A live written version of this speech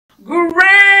Grand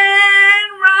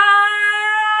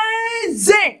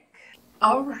Rising!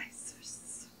 All right,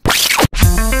 sirs.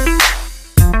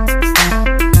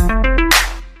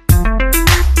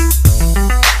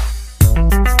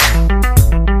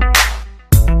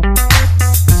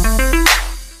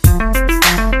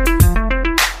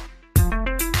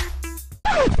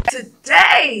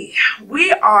 Today,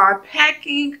 we are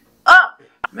packing up.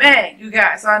 Man, you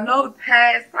guys, so I know the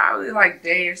past probably like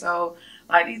day or so,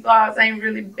 like these vlogs ain't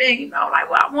really been, you know, like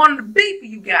what I wanted to be for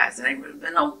you guys. It ain't really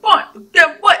been on point. But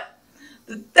guess what?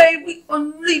 Today we are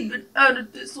leaving out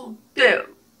of this hotel.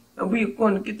 And we are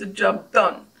going to get the job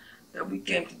done that we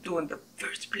came to do in the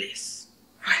first place.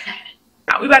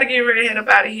 We about to get ready to head up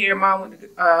out of here.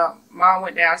 Mom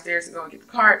went downstairs to go and get the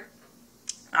cart.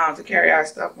 To carry our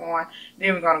stuff on.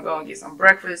 Then we're gonna go and get some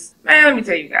breakfast. Man, let me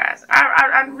tell you guys,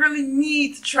 I really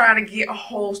need to try to get a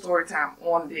whole story time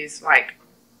on this, like,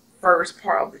 first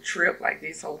part of the trip, like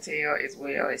this hotel as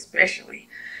well, especially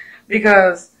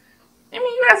because I mean,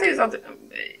 you gotta say something.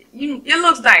 It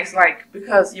looks nice, like,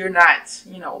 because you're not,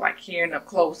 you know, like hearing up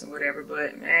close and whatever.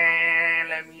 But man,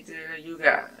 let me tell you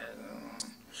guys,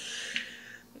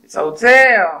 this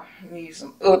hotel needs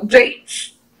some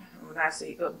updates. When I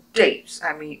say updates,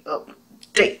 I mean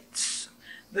updates.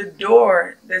 The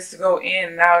door that's to go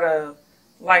in and out of,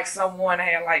 like someone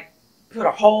had like put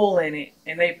a hole in it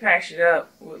and they patched it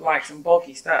up with like some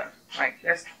bulky stuff. Like,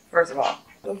 that's first of all.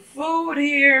 The food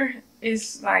here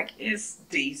is like, it's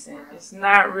decent. It's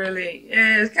not really,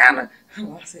 yeah, it's kind of,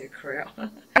 I said crap.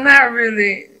 Not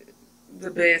really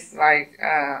the best, like,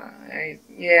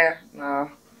 yeah,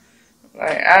 no.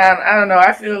 Like, I don't know.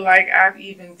 I feel like I've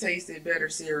even tasted better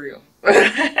cereal.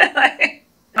 Like,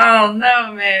 oh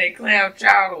no, man. The clam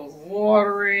chowder was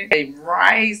watery. The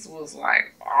rice was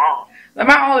like, oh. Now,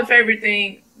 my only favorite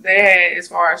thing they had as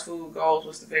far as food goes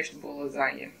was the vegetable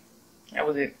lasagna. That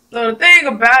was it. So the thing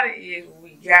about it is, when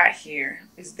we got here,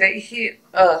 is they hit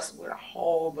us with a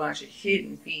whole bunch of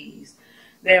hidden fees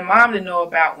that Mom didn't know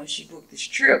about when she booked this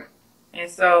trip. And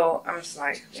so I'm just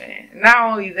like, man, not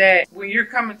only that, when you're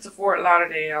coming to Fort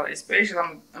Lauderdale, especially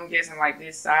I'm guessing like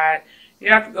this side,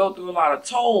 you have to go through a lot of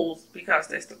tolls because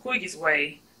that's the quickest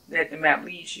way that the map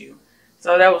leads you.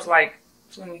 So that was like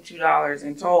 $22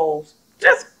 in tolls.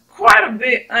 Just quite a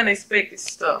bit unexpected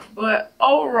stuff. But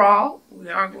overall, we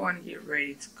are going to get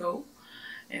ready to go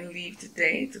and leave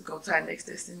today to go to our next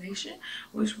destination,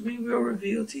 which we will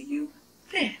reveal to you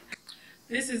then.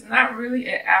 This is not really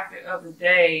an outfit of the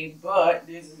day, but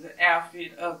this is the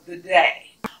outfit of the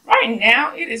day. Right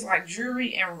now, it is like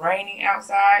dreary and raining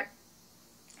outside.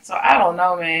 So I don't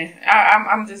know, man.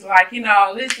 I'm just like, you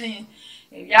know, listen,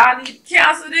 if y'all need to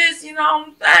cancel this, you know what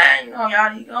I'm saying? You know,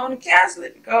 y'all need to go and cancel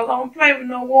it because I don't play with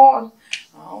no water.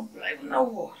 I don't play with no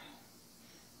water.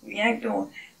 We ain't doing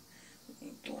that. We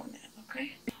ain't doing that,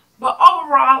 okay? But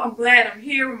overall, I'm glad I'm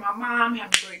here with my mom,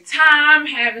 having a great time,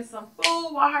 having some food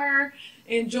with her,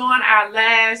 enjoying our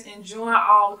lives, enjoying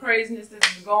all the craziness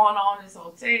that's been going on in this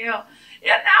hotel. You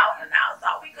know, so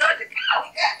we good to go. We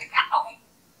good to go.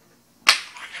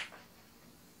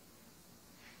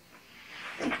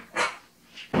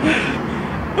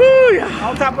 Ooh, yeah.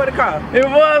 On top of the car. It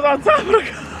was on top of the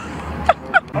car.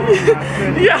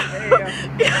 Y'all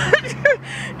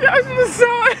should have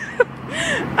saw it.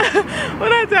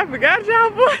 When I forgot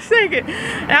y'all for a second.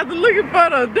 After looking for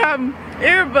the damn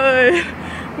earbud,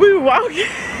 we were walking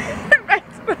back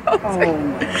to the hotel.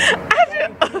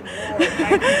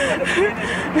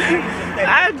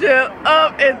 I just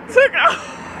up and took off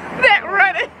that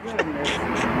running.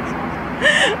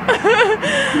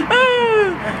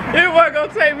 It wasn't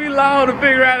gonna take me long to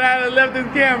figure out how to left this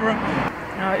camera.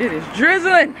 It is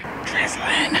drizzling.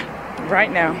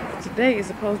 Right now. Today is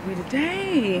supposed to be the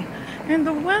day. And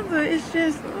the weather is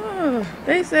just,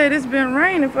 they said it's been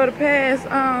raining for the past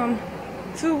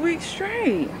 2 weeks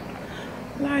straight.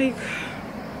 Like,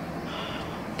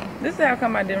 this is how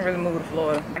come I didn't really move to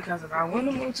Florida. Because if I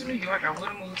wouldn't have moved to New York, I would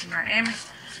have moved to Miami.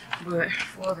 But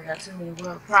Florida got too many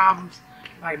weather problems,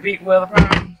 like big weather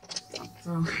problems.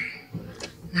 So, I'm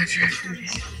not trying to do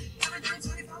this.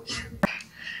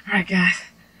 Alright, guys.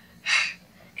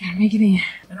 Gotta make it in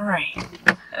the rain.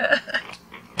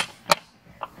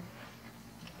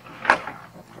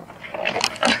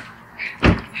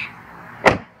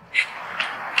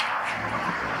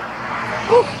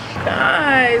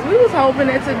 Guys, we was hoping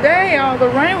that today all the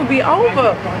rain would be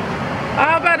over.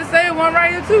 I was about to say one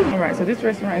right here too. Alright, so this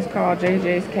restaurant is called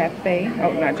JJ's Cafe.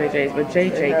 Oh, not JJ's, but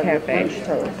JJ Cafe.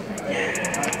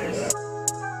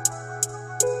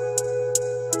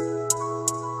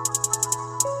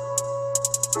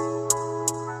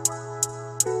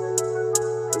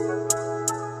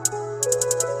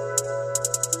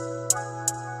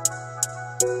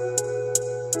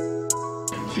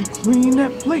 Clean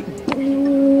that plate,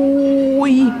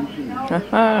 boy.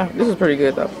 This is pretty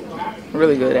good though.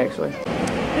 Really good actually.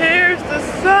 Here's the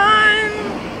sun.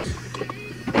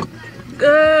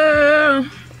 Girl,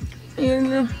 you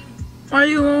know, why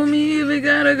you want me if you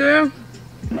got a girl?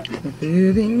 The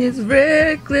feeling is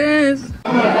reckless. She's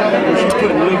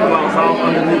putting lip gloss all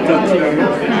underneath her teeth.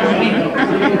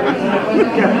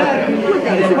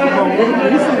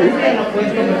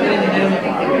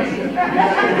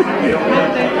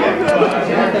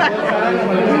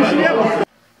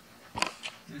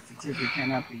 This certificate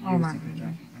cannot be used. Oh my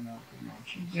goodness.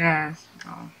 Yes.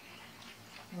 Oh.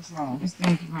 What's wrong? This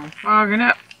thing keeps on fogging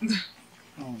up.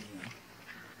 Oh, yeah.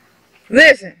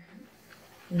 Listen,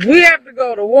 we have to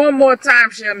go to one more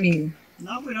timeshare meeting.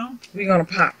 No, we don't. We're gonna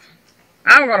pop.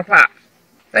 I'm gonna pop.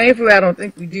 Thankfully, I don't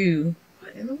think we do.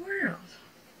 What in the world?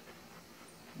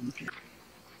 Okay.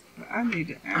 But I need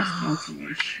to ask them to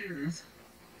make sure.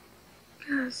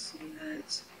 Gosh,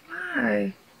 nuts.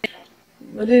 Why?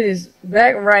 But it is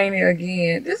back raining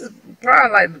again. This is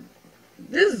probably like,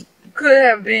 this could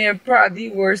have been probably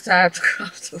the worst time to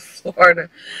come to Florida.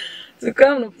 To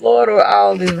come to Florida with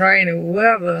all this rain and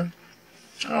weather.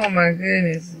 Oh my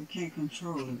goodness. We can't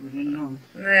control it. We didn't know.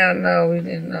 No, we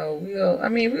didn't know. We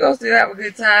gonna still have a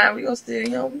good time. We gonna still, you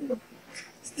know, we gonna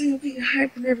still be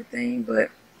hyped and everything, but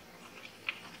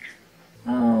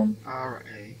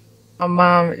Alright. my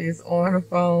mom is on the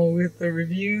phone with the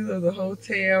reviews of the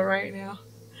hotel right now.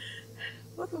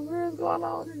 What the world's going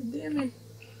on? It's dimming.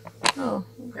 Oh,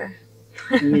 okay.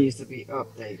 It needs to be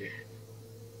updated.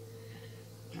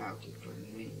 How to put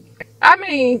it in. I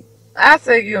mean, I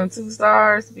say give them 2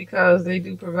 stars because they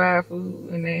do provide food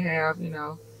and they have, you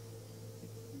know,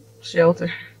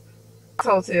 shelter. This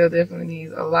hotel definitely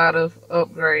needs a lot of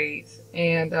upgrades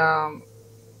and,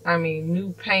 I mean,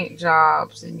 new paint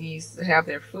jobs. It needs to have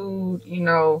their food, you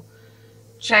know,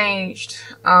 changed.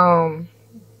 I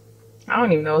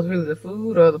don't even know if it's really the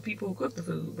food or the people who cook the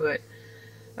food, but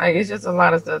like it's just a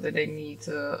lot of stuff that they need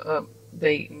to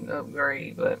update and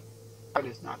upgrade. But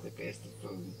it's not the best of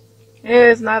food.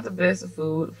 yeah, it's not the best of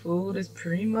food. Food is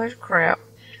pretty much crap.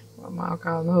 My mom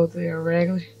calling the hotel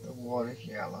regularly. The water's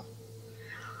yellow.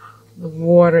 The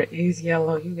water is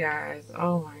yellow, you guys.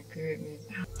 Oh my goodness.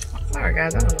 Sorry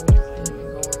guys, I don't know what's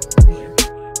going on here.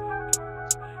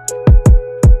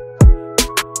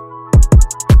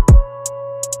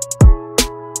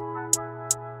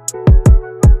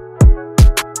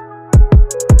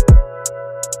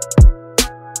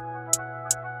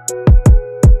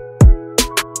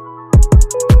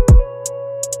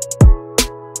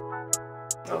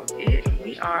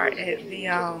 We are at the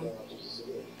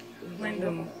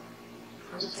Wyndham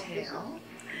Hotel.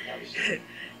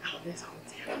 Oh, this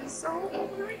hotel is so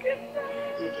freaking nice.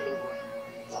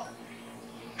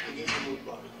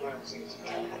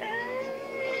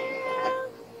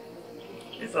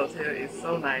 This hotel is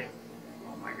so nice.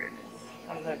 Oh my goodness,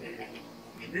 I love it.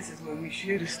 This is when we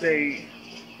should have stayed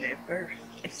at first.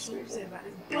 I'm so upset about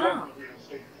this bomb.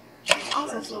 I'm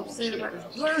also so upset about this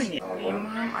blurring it. Me and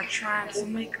Mom are trying to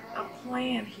make a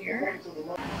plan here.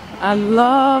 I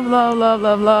love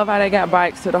how they got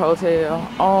bikes to the hotel.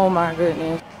 Oh my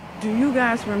goodness. Do you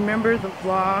guys remember the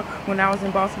vlog when I was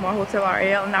in Baltimore Hotel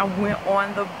RL and I went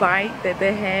on the bike that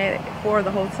they had for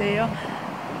the hotel?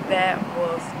 That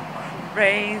was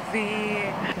crazy.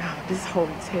 Wow, this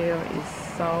hotel is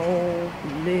so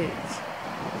lit.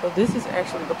 So this is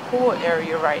actually the pool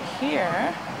area right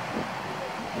here.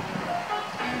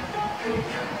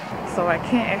 So I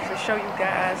can't actually show you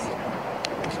guys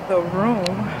the room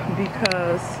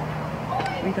because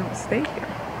we don't stay here.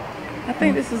 I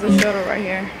think this is a shuttle right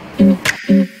here.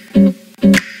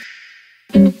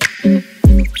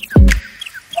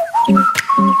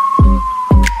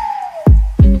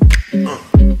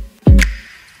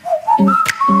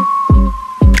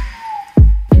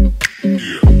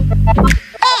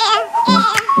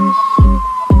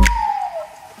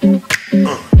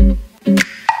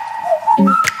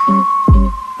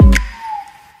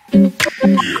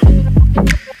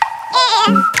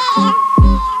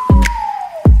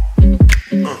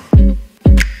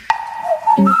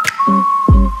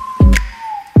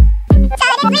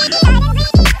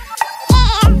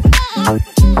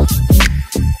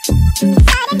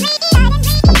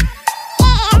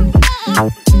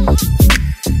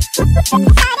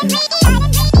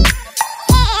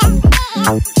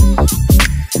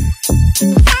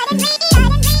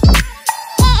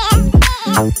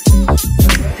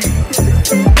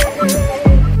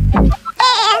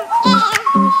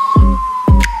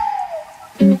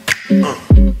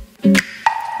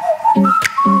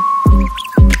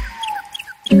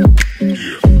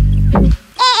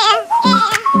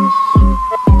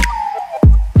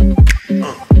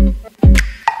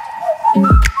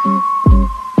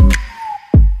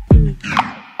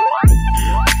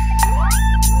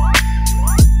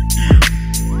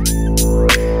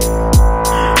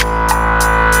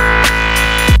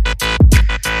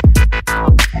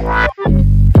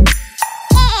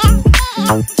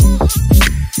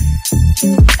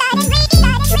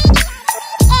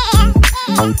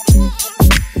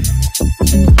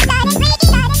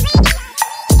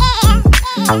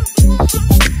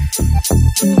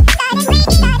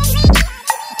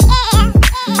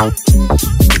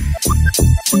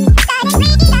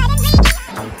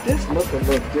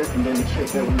 different than the ship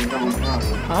that we was on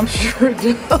probably. I'm sure it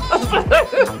does.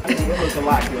 It was a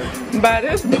lot different. By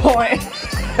this point.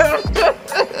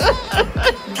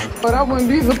 But I wouldn't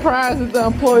be surprised if the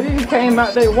employees came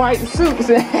out their white suits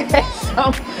and had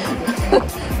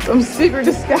some secret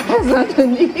disguise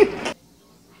underneath.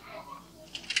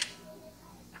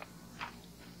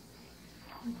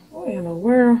 What in the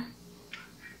world?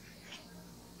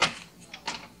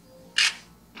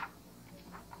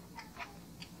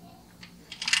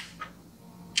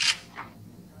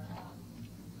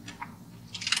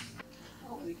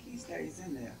 Oh, the key stays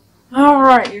in there. All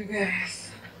right, you guys.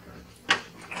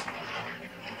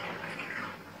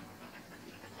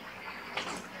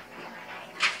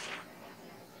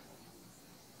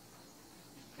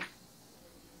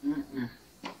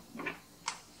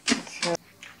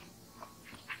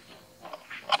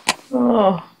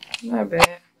 Oh, not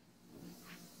bad.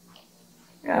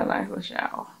 Got a nice little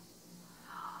shower.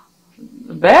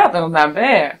 The bathroom's not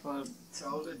bad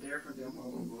Totally different than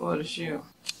what we for the shoe.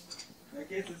 I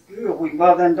guess it's good. We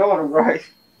mother and daughter, right?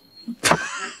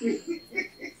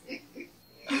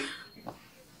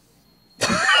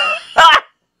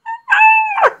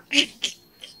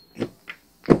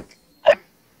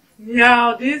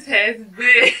 Y'all, this has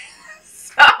been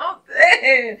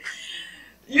something.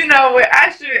 You know what?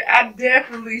 I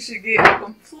definitely should get a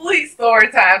complete story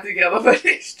time together for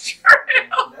this trip.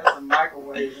 That's a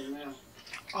microwave in there.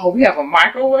 Oh, we have a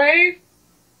microwave?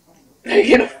 They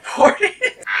can afford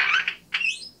it.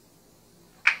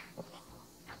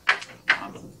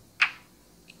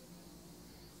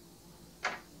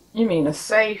 You mean a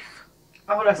safe?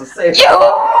 Oh, that's a safe.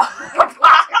 Mom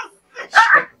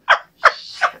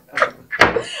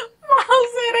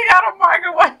said they got a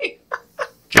microwave.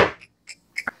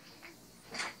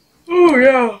 Oh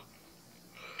yeah.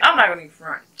 I'm not gonna even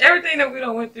front. Everything that we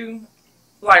done went through,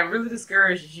 like, really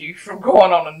discourages you from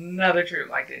going on another trip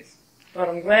like this. But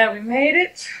I'm glad we made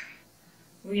it.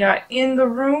 We are in the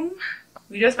room.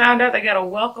 We just found out they got a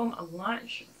welcome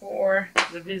lunch for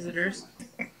the visitors.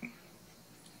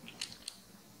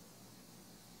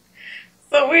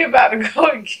 So we're about to go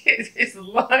and get this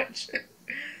lunch.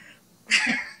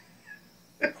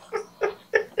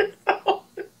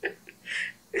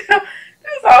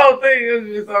 This whole thing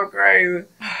is just so crazy.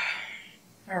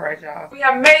 Alright, y'all. We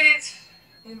have made it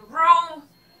in the room,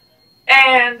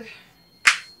 and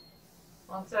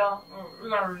we're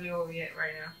gonna reveal what we get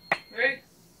right now. Ready?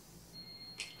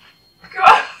 Go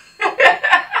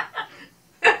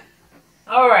on.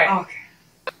 Alright. Okay.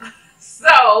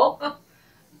 So,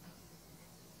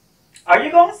 Are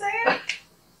you gonna say it?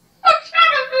 I'm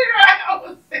trying to figure out how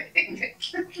to say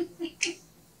it.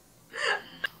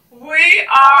 We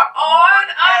are on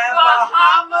a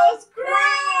Bahamas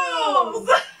cruise!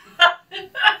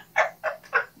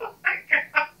 Oh my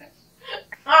gosh.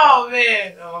 Oh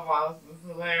man. Oh wow, this is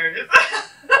hilarious.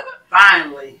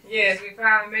 Finally. Yes, we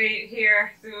finally made it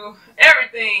here through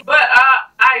everything. But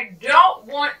I don't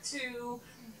want to.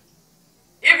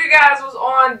 If you guys was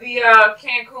on the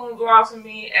Cancun vlogs with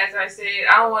me, as I said,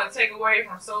 I don't want to take away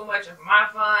from so much of my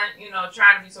fun, you know,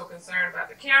 trying to be so concerned about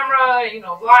the camera, you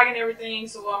know, vlogging everything.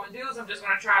 So what I'm going to do is I'm just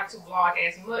going to try to vlog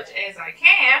as much as I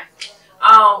can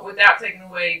without taking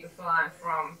away the fun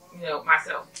from, you know,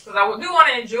 myself. Because I do want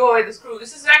to enjoy this cruise.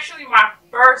 This is actually my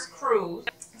first cruise,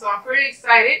 so I'm pretty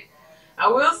excited. I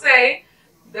will say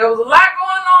there was a lot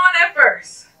going on at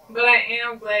first, but I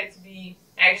am glad to be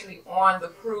actually on the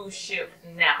cruise ship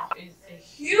now. It's a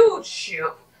huge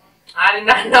ship. I did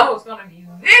not know it was going to be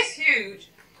this huge.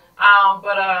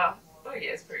 But yeah,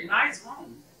 it's pretty Nice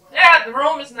room. Yeah, the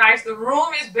room is nice. The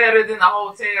room is better than the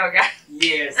hotel, guys.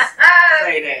 Yes.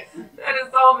 Say that. That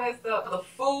is so messed up. The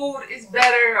food is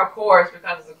better, of course,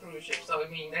 because it's a cruise ship. So, I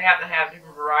mean, they have to have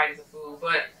different varieties of food.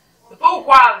 But the food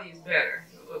quality is better,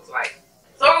 it looks like.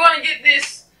 So, we're going to get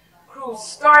this cruise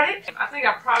started. I think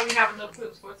I probably have enough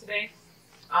clips for today.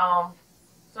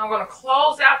 So I'm going to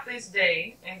close out this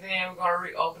day, and then we're going to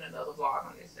reopen another vlog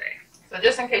on this day. So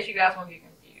just in case you guys won't get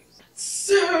confused.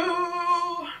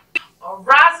 So,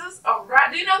 arises.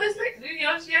 Do you know this? Do you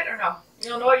know this yet or no? You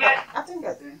don't know it yet? I think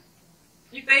I do.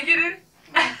 You think you do?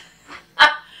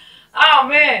 Oh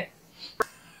man.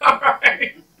 All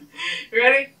right.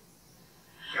 Ready?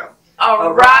 Go.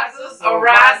 Arises,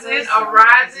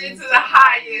 arising to the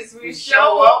highest. We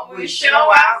show up, we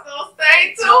show out, so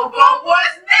stay tuned for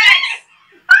what's next.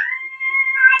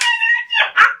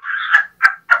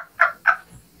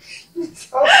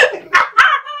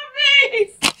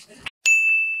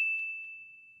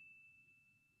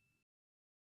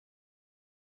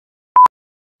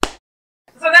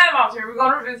 So now the mom's here. We're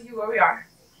going to review where we are.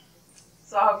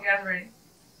 So I hope you guys are ready.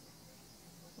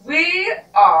 We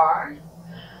are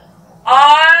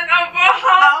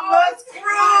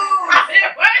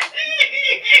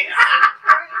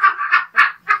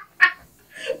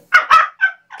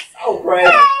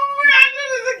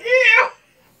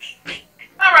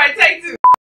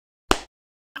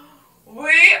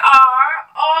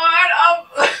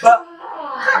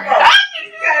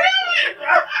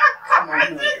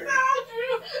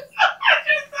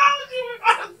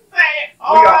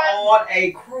on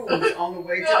a cruise on the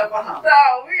way to the Bahamas.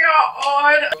 No, we are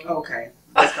on. Okay,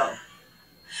 let's go.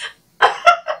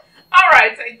 All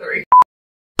right, take 3.